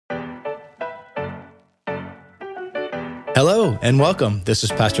Hello and welcome. This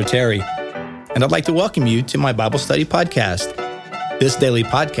is Pastor Terry, and I'd like to welcome you to my Bible study podcast. This daily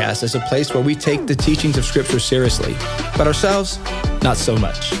podcast is a place where we take the teachings of Scripture seriously, but ourselves, not so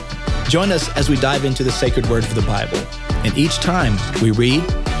much. Join us as we dive into the sacred word of the Bible, and each time we read,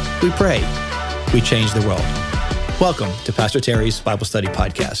 we pray, we change the world. Welcome to Pastor Terry's Bible Study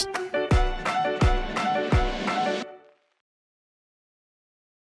Podcast.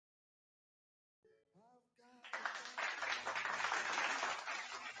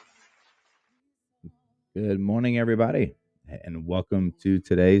 Good morning, everybody, and welcome to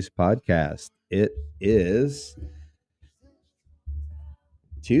today's podcast. It is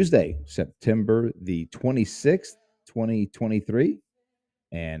Tuesday, September the 26th, 2023,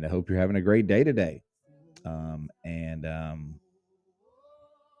 and I hope you're having a great day today. Hope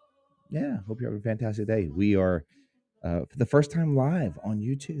you're having a fantastic day. We are, for the first time, live on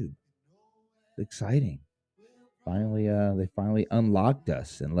YouTube. It's exciting. They finally unlocked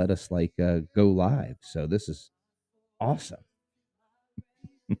us and let us go live. So this is awesome.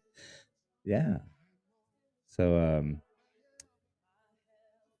 Yeah. So,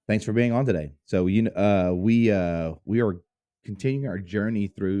 thanks for being on today. So we are continuing our journey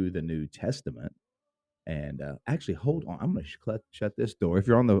through the New Testament. And actually, hold on. I'm going to shut this door. If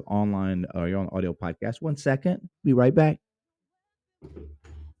you're on the online or you're on the audio podcast, 1 second. Be right back.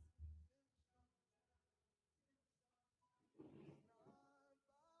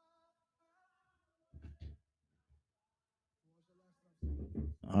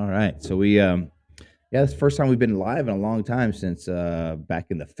 All right. So it's the first time we've been live in a long time since back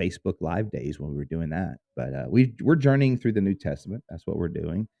in the Facebook Live days when we were doing that. But we're journeying through the New Testament. That's what we're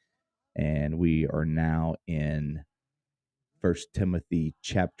doing. And we are now in 1 Timothy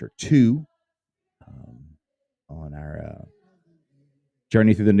chapter 2 on our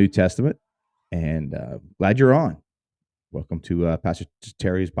journey through the New Testament. And glad you're on. Welcome to Pastor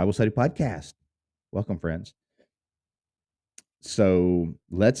Terry's Bible Study Podcast. Welcome, friends. So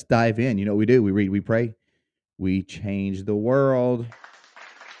let's dive in. You know what we do? We read, we pray, we change the world.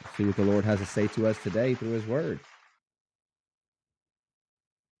 Let's see what the Lord has to say to us today through His Word.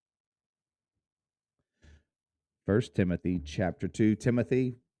 1 Timothy chapter 2.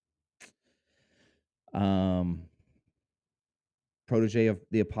 Timothy, protege of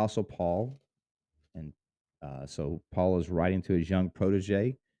the Apostle Paul. And so Paul is writing to his young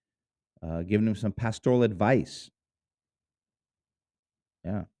protege, giving him some pastoral advice.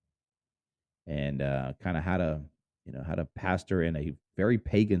 Yeah. And kind of how to pastor in a very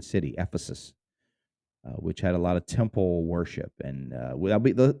pagan city, Ephesus, which had a lot of temple worship. And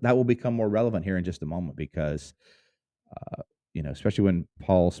that will become more relevant here in just a moment because, especially when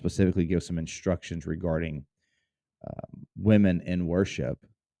Paul specifically gives some instructions regarding women in worship.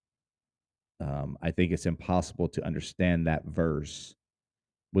 I think it's impossible to understand that verse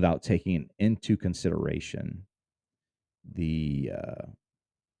without taking into consideration the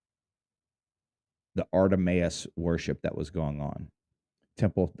Artemis worship that was going on.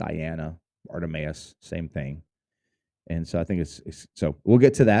 Temple, Diana, Artemis, same thing. And so I think it's so we'll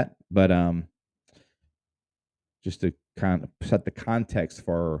get to that, but just to kind of set the context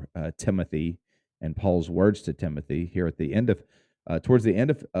for Timothy and Paul's words to Timothy here at the end of towards the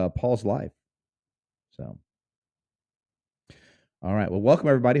end of Paul's life. So, all right. Well, welcome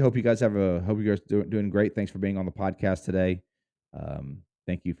everybody. Hope you guys doing great. Thanks for being on the podcast today.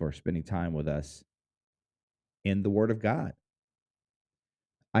 Thank you for spending time with us in the Word of God.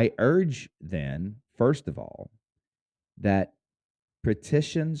 I urge then, first of all, that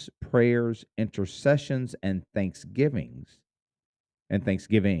petitions, prayers, intercessions, and thanksgiving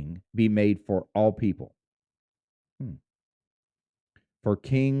be made for all people, for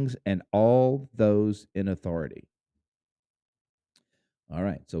kings and all those in authority. All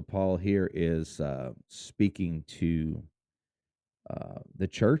right, so Paul here is speaking to the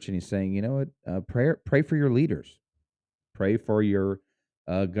church, and he's saying, you know what, pray for your leaders, pray for your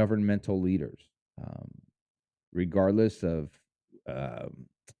governmental leaders, regardless of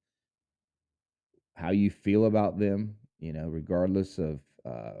how you feel about them, regardless of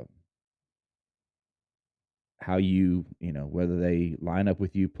how whether they line up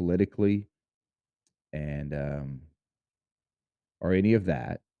with you politically and or any of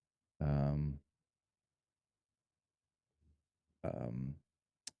that.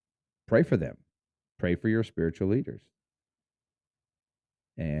 Pray for them. Pray for your spiritual leaders.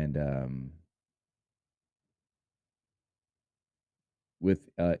 And with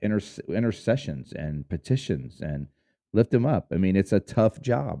intercessions and petitions and lift them up. I mean, it's a tough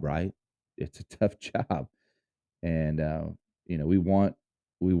job, right? It's a tough job. And we want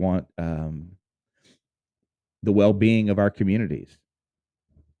the well-being of our communities.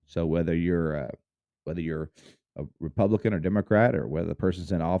 So whether you're a Republican or Democrat, or whether the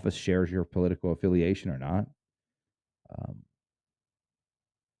person's in office shares your political affiliation or not, um,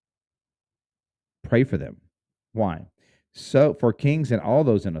 pray for them. Why? So for kings and all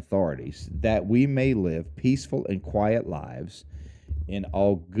those in authorities, that we may live peaceful and quiet lives in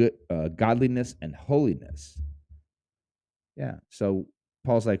all good godliness and holiness. Yeah. So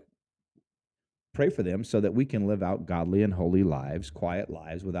Paul's like, pray for them so that we can live out godly and holy lives, quiet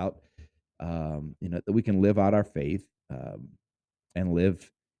lives, without, that we can live out our faith, and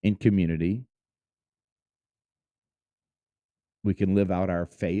live in community. We can live out our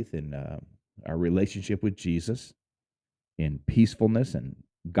faith and our relationship with Jesus in peacefulness and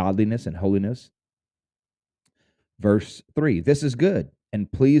godliness and holiness. Verse 3, this is good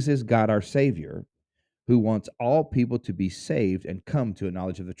and pleases God our Savior, who wants all people to be saved and come to a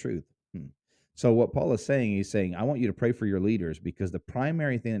knowledge of the truth. So what Paul is saying, he's saying, I want you to pray for your leaders, because the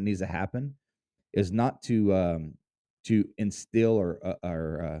primary thing that needs to happen is not to instill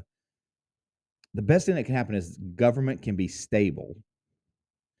or the best thing that can happen is government can be stable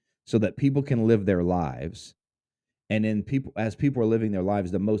so that people can live their lives. And then as people are living their lives,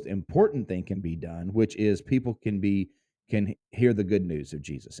 the most important thing can be done, which is people can hear the good news of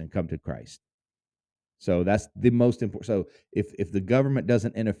Jesus and come to Christ. So that's the most important. So if the government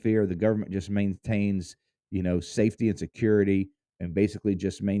doesn't interfere, the government just maintains, safety and security, and basically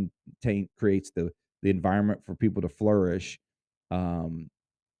just creates the environment for people to flourish. Then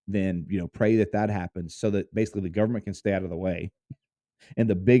pray that happens, so that basically the government can stay out of the way, and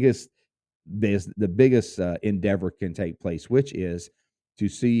the biggest endeavor can take place, which is to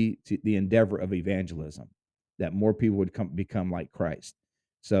see the endeavor of evangelism, that more people would become like Christ.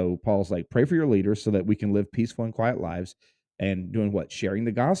 So Paul's like, pray for your leaders so that we can live peaceful and quiet lives, and doing what? Sharing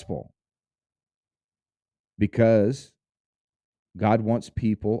the gospel. Because God wants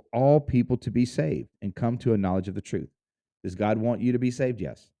all people to be saved and come to a knowledge of the truth. Does God want you to be saved?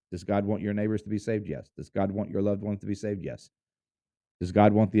 Yes. Does God want your neighbors to be saved? Yes. Does God want your loved ones to be saved? Yes. Does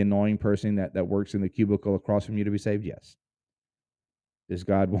God want the annoying person that works in the cubicle across from you to be saved? Yes. Does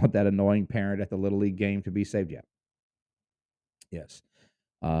God want that annoying parent at the Little League game to be saved? Yeah. Yes.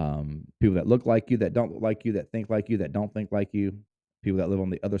 People that look like you, that don't look like you, that think like you, that don't think like you, people that live on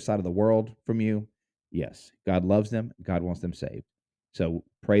the other side of the world from you. Yes. God loves them. God wants them saved. So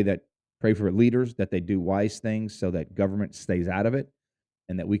pray for leaders, that they do wise things so that government stays out of it,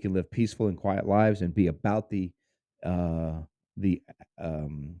 and that we can live peaceful and quiet lives and be about the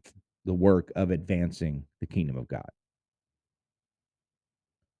work of advancing the kingdom of God.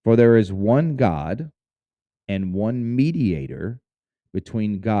 For there is one God and one mediator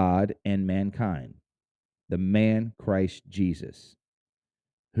between God and mankind, the man Christ Jesus,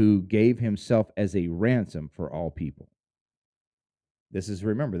 who gave himself as a ransom for all people.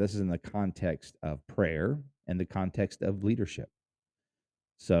 Remember, this is in the context of prayer and the context of leadership.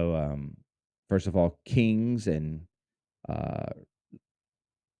 So, first of all, kings and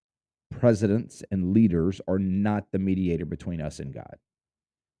presidents and leaders are not the mediator between us and God.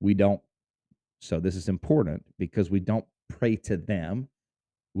 We don't. So this is important, because we don't pray to them.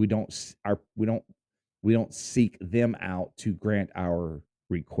 We don't seek them out to grant our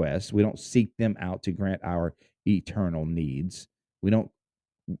requests. We don't seek them out to grant our eternal needs. We don't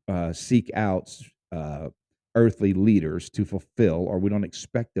seek out earthly leaders to fulfill, or we don't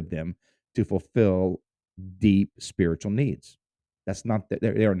expect of them to fulfill deep spiritual needs.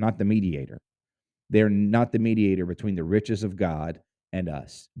 They are not the mediator. They're not the mediator between the riches of God and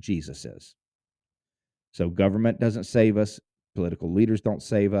us. Jesus is. So government doesn't save us. Political leaders don't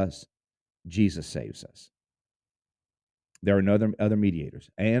save us. Jesus saves us. There are no other mediators.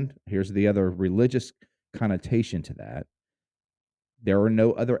 And here's the other religious connotation to that. There are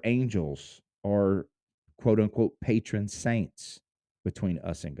no other angels or quote unquote patron saints between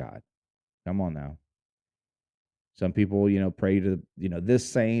us and God. Come on now. Some people, pray to, this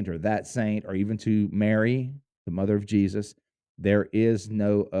saint or that saint, or even to Mary, the mother of Jesus. There is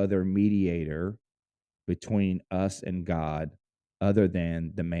no other mediator between us and God other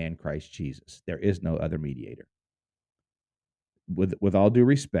than the man Christ Jesus. There is no other mediator. With all due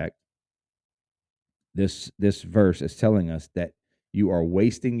respect, this verse is telling us that you are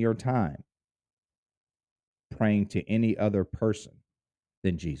wasting your time praying to any other person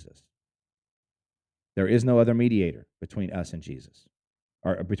than Jesus. There is no other mediator between us and Jesus,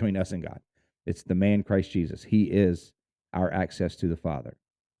 or between us and God. It's the man Christ Jesus. He is our access to the Father.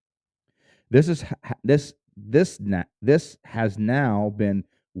 This has now been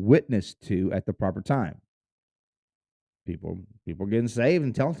witnessed to at the proper time. People getting saved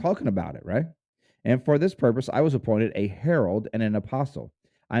and talking about it, right? And for this purpose, I was appointed a herald and an apostle.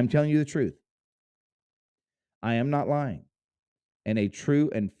 I am telling you the truth. I am not lying, and a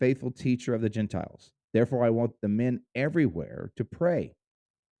true and faithful teacher of the Gentiles. Therefore, I want the men everywhere to pray.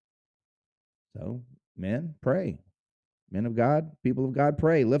 So, men, pray. Men of God, people of God,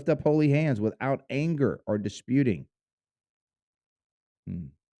 pray. Lift up holy hands without anger or disputing.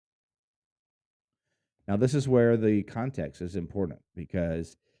 Now, this is where the context is important,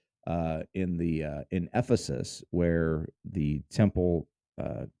 because in Ephesus, where the temple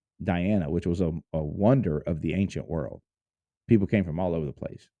Diana, which was a wonder of the ancient world, people came from all over the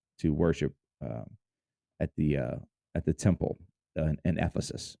place to worship at the temple in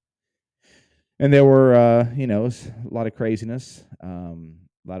Ephesus. And there were, a lot of craziness, a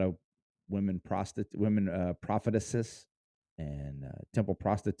lot of women prophetesses, and temple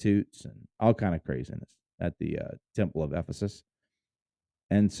prostitutes, and all kind of craziness at the temple of Ephesus.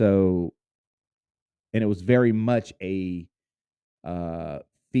 And it was very much a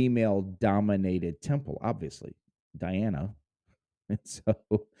female-dominated temple, obviously, Diana. And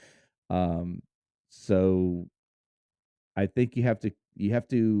so I think you have to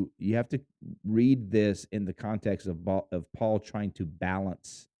read this in the context of Paul trying to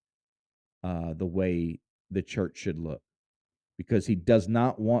balance the way the church should look, because he does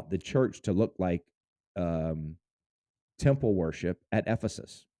not want the church to look like temple worship at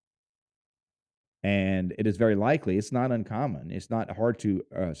Ephesus. And it is very likely, it's not uncommon, it's not hard to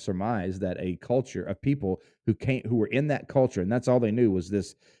surmise that a culture of people who were in that culture, and that's all they knew was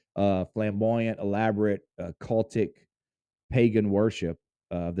this flamboyant, elaborate, cultic, pagan worship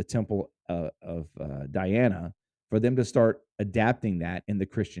of the temple of Diana, for them to start adapting that in the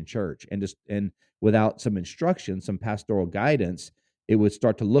Christian church, and without some instruction, some pastoral guidance, it would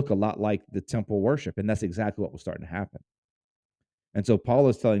start to look a lot like the temple worship, and that's exactly what was starting to happen. And so Paul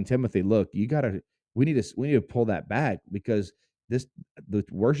is telling Timothy, look, we need to pull that back, because the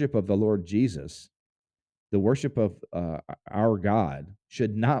worship of the Lord Jesus, the worship of our God,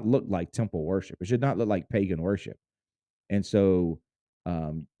 should not look like temple worship. It should not look like pagan worship. And so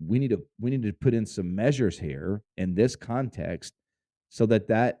we need to put in some measures here in this context, so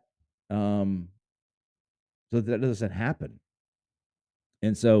that doesn't happen.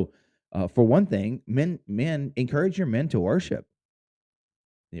 And so, for one thing, men encourage your men to worship,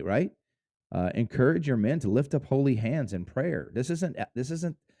 right? Encourage your men to lift up holy hands in prayer. This isn't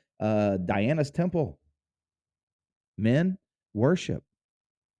Diana's temple. Men, worship.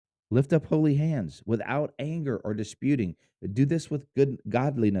 Lift up holy hands without anger or disputing. Do this with good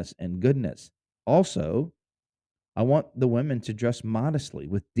godliness and goodness. Also, I want the women to dress modestly,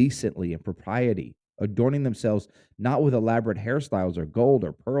 with decently and propriety, adorning themselves not with elaborate hairstyles or gold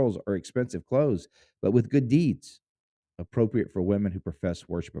or pearls or expensive clothes, but with good deeds, appropriate for women who profess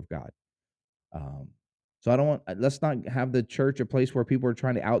worship of God. So I don't want. Let's not have the church a place where people are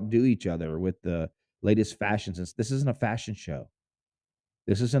trying to outdo each other with the latest fashions. This isn't a fashion show.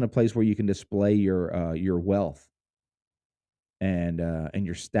 This isn't a place where you can display your wealth and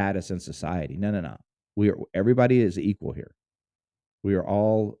your status in society. No. Everybody is equal here. We are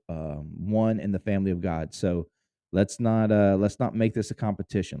all one in the family of God. So let's not make this a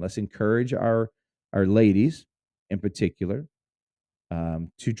competition. Let's encourage our ladies in particular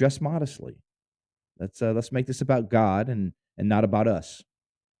to dress modestly. Let's make this about God and not about us.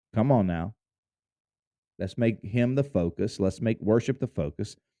 Come on now. Let's make him the focus. Let's make worship the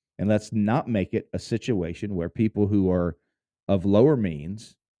focus. And let's not make it a situation where people who are of lower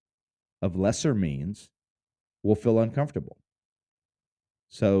means, of lesser means, will feel uncomfortable.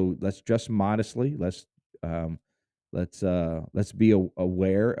 So let's dress modestly. Let's be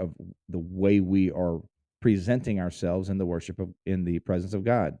aware of the way we are presenting ourselves in in the presence of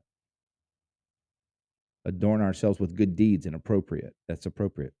God. Adorn ourselves with good deeds and appropriate. That's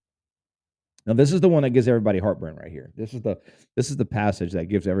appropriate. Now, this is the one that gives everybody heartburn right here. This is the passage that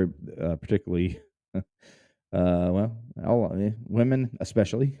gives particularly, all women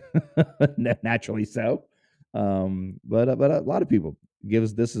especially, naturally so, but a lot of people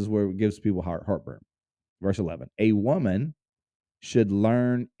this is where it gives people heartburn. Verse 11: a woman should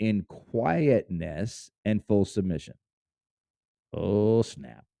learn in quietness and full submission. Oh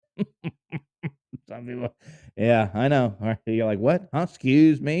snap! Some people, yeah, I know. You're like, what? Huh?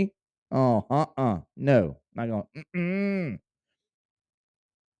 Excuse me. Oh, no, not going.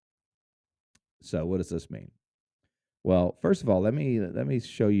 So, what does this mean? Well, first of all, let me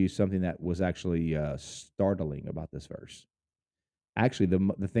show you something that was actually startling about this verse. Actually,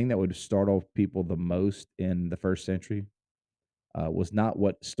 the thing that would startle people the most in the first century was not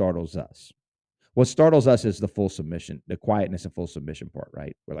what startles us. What startles us is the full submission, the quietness and full submission part,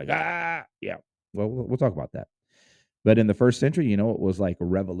 right? We're like, yeah. Well, we'll talk about that. But in the first century, you know what was like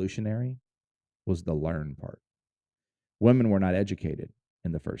revolutionary was the learn part. Women were not educated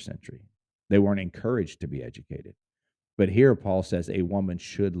in the first century. They weren't encouraged to be educated. But here Paul says a woman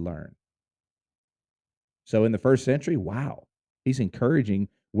should learn. So in the first century, wow, he's encouraging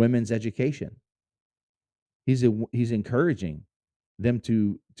women's education. He's encouraging them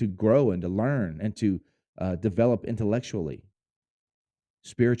to grow and to learn and to develop intellectually,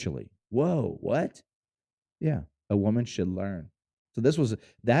 spiritually. Whoa, what? Yeah, a woman should learn. So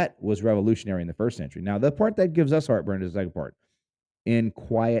that was revolutionary in the first century. Now the part that gives us heartburn is the second part: in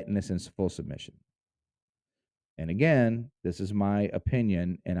quietness and full submission. And again, this is my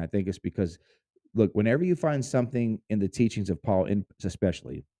opinion, and I think it's because look, whenever you find something in the teachings of Paul,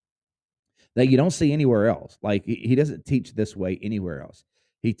 especially that you don't see anywhere else. Like he doesn't teach this way anywhere else.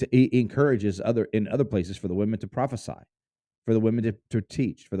 He encourages other places for the women to prophesy, for the women to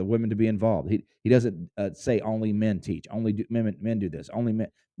teach, for the women to be involved. He doesn't say only men teach, only men do this, only men.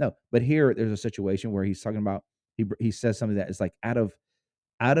 No, but here there's a situation where he's talking about he says something that is like out of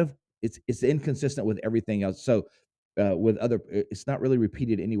it's inconsistent with everything else. So with other, it's not really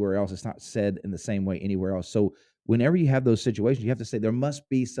repeated anywhere else. It's not said in the same way anywhere else. So whenever you have those situations, you have to say there must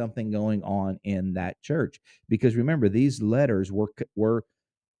be something going on in that church because remember these letters were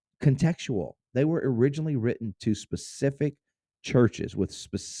contextual. They were originally written to specific churches with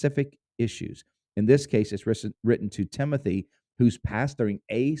specific issues. In this case, it's written to Timothy, who's pastoring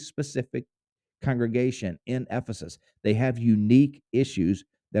a specific congregation in Ephesus. They have unique issues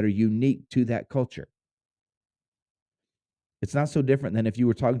that are unique to that culture. It's not so different than if you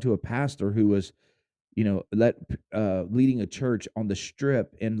were talking to a pastor who was, leading a church on the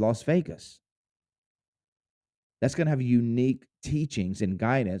Strip in Las Vegas. That's going to have unique teachings and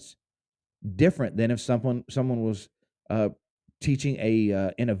guidance, different than if someone was teaching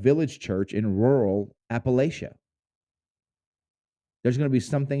in a village church in rural Appalachia. There's going to be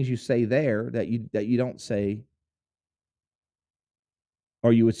some things you say there that you don't say,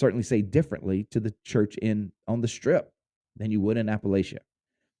 or you would certainly say differently to the church on the Strip than you would in Appalachia.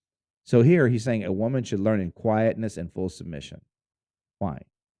 So here he's saying a woman should learn in quietness and full submission. Why?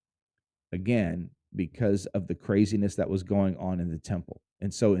 Again, because of the craziness that was going on in the temple.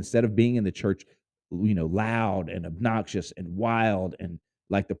 And so instead of being in the church, loud and obnoxious and wild and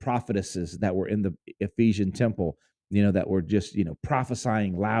like the prophetesses that were in the Ephesian temple, that were just,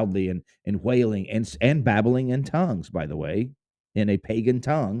 prophesying loudly and wailing and babbling in tongues, by the way, in a pagan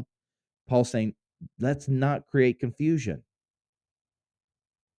tongue, Paul's saying, let's not create confusion.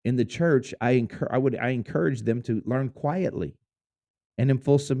 In the church, I encourage them to learn quietly and in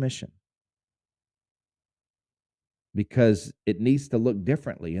full submission because it needs to look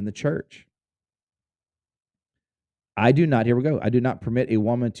differently in the church. Here we go. I do not permit a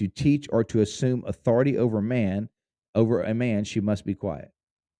woman to teach or to assume authority over a man, she must be quiet.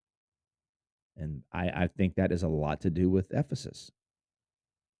 And I think that is a lot to do with Ephesus,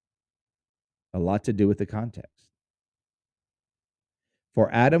 a lot to do with the context. For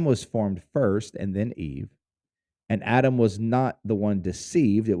Adam was formed first and then Eve, and Adam was not the one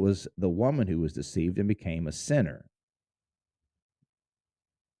deceived. It was the woman who was deceived and became a sinner.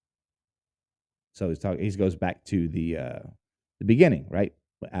 So he goes back to the beginning, right?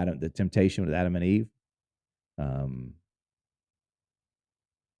 The temptation with Adam and Eve.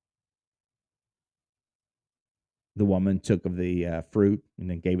 The woman took of the fruit and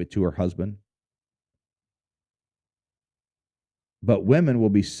then gave it to her husband. But women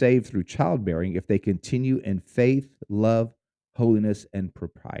will be saved through childbearing if they continue in faith, love, holiness, and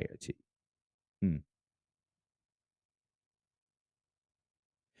propriety.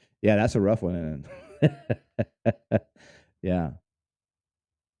 Yeah, that's a rough one. Yeah.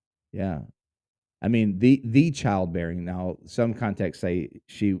 Yeah. I mean, the childbearing. Now, some contexts say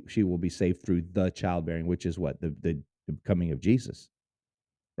she will be saved through the childbearing, which is what the coming of Jesus,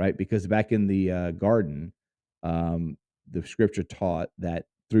 right? Because back in the garden, the scripture taught that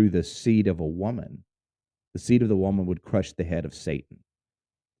through the seed of a woman, the seed of the woman would crush the head of Satan,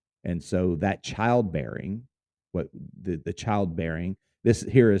 and so that childbearing, what the childbearing, this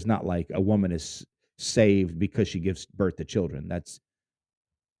here is not like a woman is saved because she gives birth to children. That's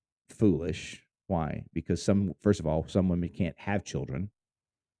foolish. Why? Because first of all, some women can't have children.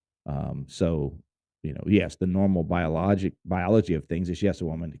 So, yes, the normal biology of things is yes, a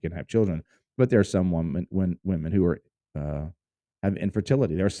woman can have children, but there are some women who are have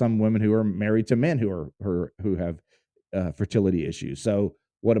infertility. There are some women who are married to men who have fertility issues. So,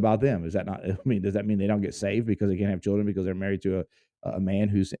 what about them? Is that not? I mean, does that mean they don't get saved because they can't have children because they're married to a man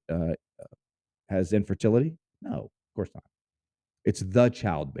who's has infertility? No, of course not. It's the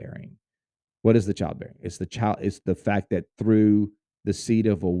childbearing. What is the childbearing? It's the fact that through the seed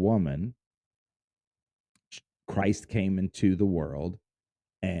of a woman, Christ came into the world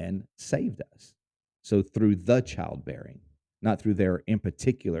and saved us. So through the childbearing, not through their in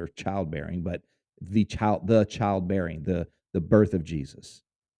particular childbearing, but the childbearing, the birth of Jesus,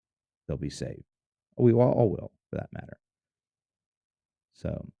 they'll be saved. We all will, for that matter.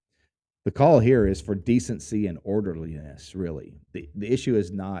 So the call here is for decency and orderliness, really. The issue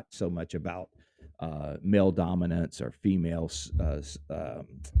is not so much about male dominance or female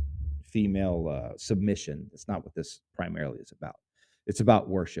submission. It's not what this primarily is about. It's about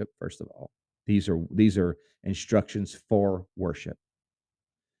worship, first of all. These are instructions for worship,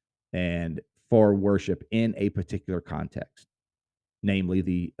 and for worship in a particular context, namely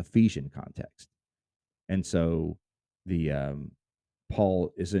the Ephesian context. And so the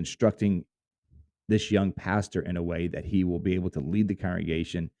Paul is instructing this young pastor in a way that he will be able to lead the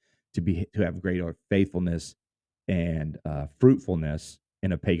congregation to have greater faithfulness and fruitfulness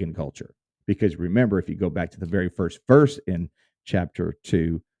in a pagan culture. Because remember, if you go back to the very first verse in chapter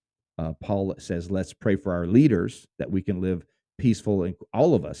 2, Paul says, let's pray for our leaders that we can live peaceful, and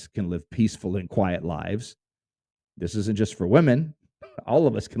all of us can live peaceful and quiet lives. This isn't just for women. All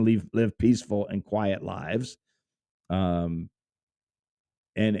of us can live peaceful and quiet lives. And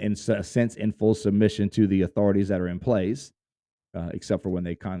in a sense, in full submission to the authorities that are in place, except for when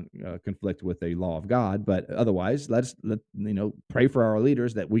they conflict with the law of God. But otherwise, let pray for our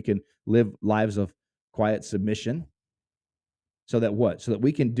leaders that we can live lives of quiet submission. So that what? So that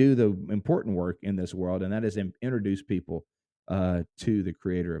we can do the important work in this world, and that is introduce people to the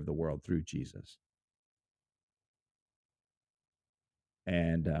Creator of the world through Jesus.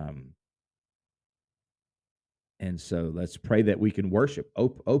 And so let's pray that we can worship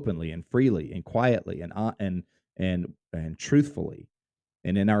openly and freely and quietly and truthfully.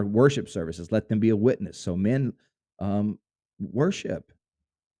 And in our worship services, let them be a witness. So men, worship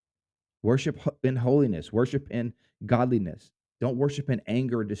in holiness, worship in godliness. Don't worship in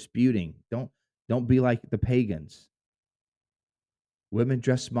anger or disputing. Don't be like the pagans. Women,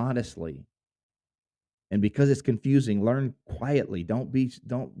 dress modestly. And because it's confusing, learn quietly. Don't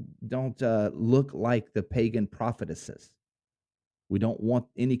look like the pagan prophetesses. We don't want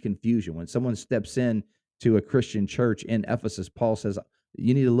any confusion. When someone steps in to a Christian church in Ephesus, Paul says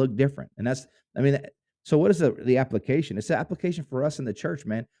you need to look different. And so what is the application? It's the application for us in the church,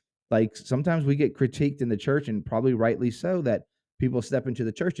 man. Like sometimes we get critiqued in the church, and probably rightly so, that people step into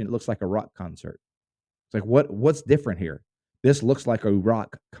the church and it looks like a rock concert. It's like, what's different here? This looks like a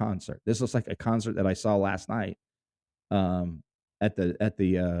rock concert. This looks like a concert that I saw last night at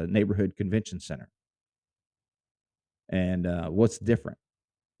the neighborhood convention center. And what's different?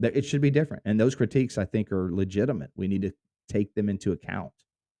 It should be different. And those critiques, I think, are legitimate. We need to take them into account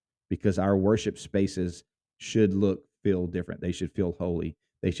because our worship spaces should feel different. They should feel holy.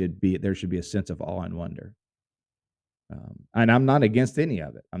 There should be a sense of awe and wonder. And I'm not against any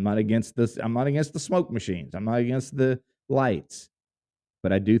of it. I'm not against this. I'm not against the smoke machines. I'm not against the lights.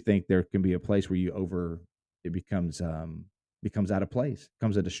 But I do think there can be a place where it becomes out of place,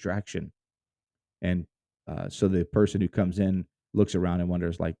 becomes a distraction. And so the person who comes in looks around and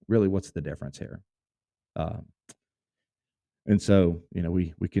wonders, like, really, what's the difference here? And so,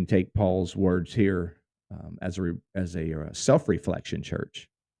 we can take Paul's words here as a self-reflection, church,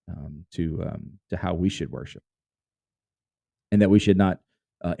 to how we should worship, and that we should not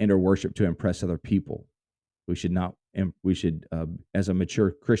enter worship to impress other people. We should not. We should, as a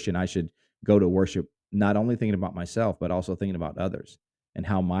mature Christian, I should go to worship not only thinking about myself, but also thinking about others and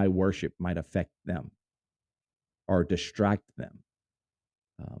how my worship might affect them or distract them.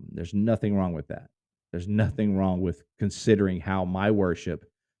 There's nothing wrong with that. There's nothing wrong with considering how my worship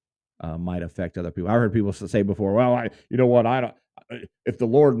might affect other people. I heard people say before, well, if the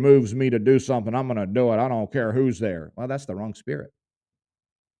Lord moves me to do something, I'm going to do it. I don't care who's there. Well, that's the wrong spirit.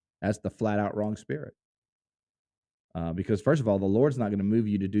 That's the flat out wrong spirit. Because first of all, the Lord's not going to move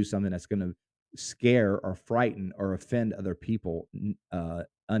you to do something that's going to scare or frighten or offend other people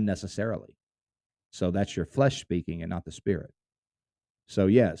unnecessarily. So that's your flesh speaking and not the spirit. So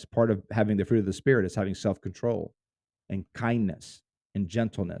yes, part of having the fruit of the Spirit is having self-control and kindness and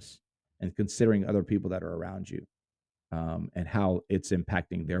gentleness and considering other people that are around you and how it's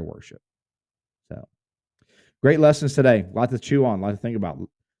impacting their worship. So great lessons today. A lot to chew on, a lot to think about.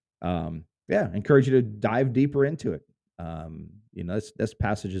 Encourage you to dive deeper into it. This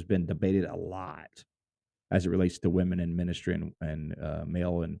passage has been debated a lot as it relates to women in ministry and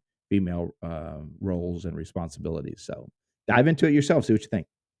male and female roles and responsibilities. So dive into it yourself. See what you think.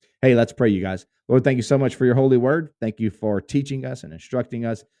 Hey, let's pray, you guys. Lord, thank you so much for your holy word. Thank you for teaching us and instructing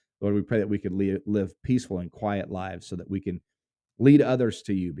us. Lord, we pray that we could live peaceful and quiet lives so that we can lead others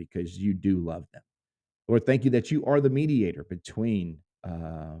to you because you do love them. Lord, thank you that you are the mediator between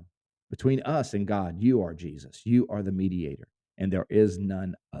us and God. You are Jesus. You are the mediator, and there is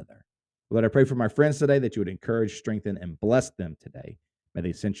none other. Lord, I pray for my friends today that you would encourage, strengthen, and bless them today. May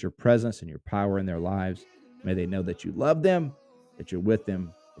they sense your presence and your power in their lives. May they know that you love them, that you're with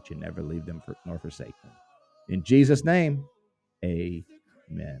them, that you never leave them nor forsake them. In Jesus' name,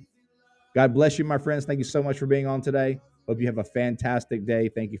 amen. God bless you, my friends. Thank you so much for being on today. Hope you have a fantastic day.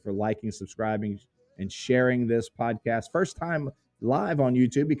 Thank you for liking, subscribing, and sharing this podcast. First time live on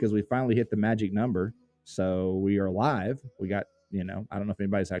YouTube because we finally hit the magic number. So we are live. We got, I don't know if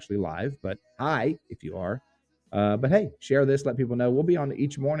anybody's actually live, but hi, if you are. But hey, share this, let people know. We'll be on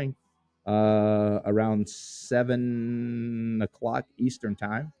each morning around 7 o'clock Eastern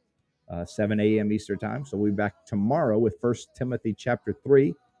time, 7 a.m. Eastern time. So we'll be back tomorrow with 1 Timothy chapter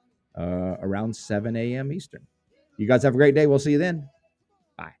 3 around 7 a.m. Eastern. You guys have a great day. We'll see you then.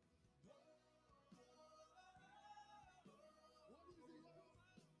 Bye.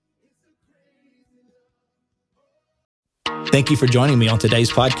 Thank you for joining me on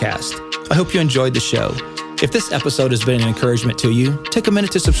today's podcast. I hope you enjoyed the show. If this episode has been an encouragement to you, take a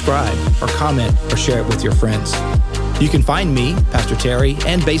minute to subscribe or comment or share it with your friends. You can find me, Pastor Terry,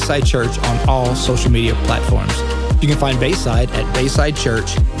 and Bayside Church on all social media platforms. You can find Bayside at Bayside Church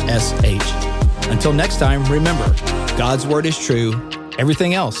SH. Until next time, remember, God's word is true.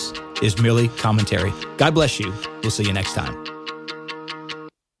 Everything else is merely commentary. God bless you. We'll see you next time.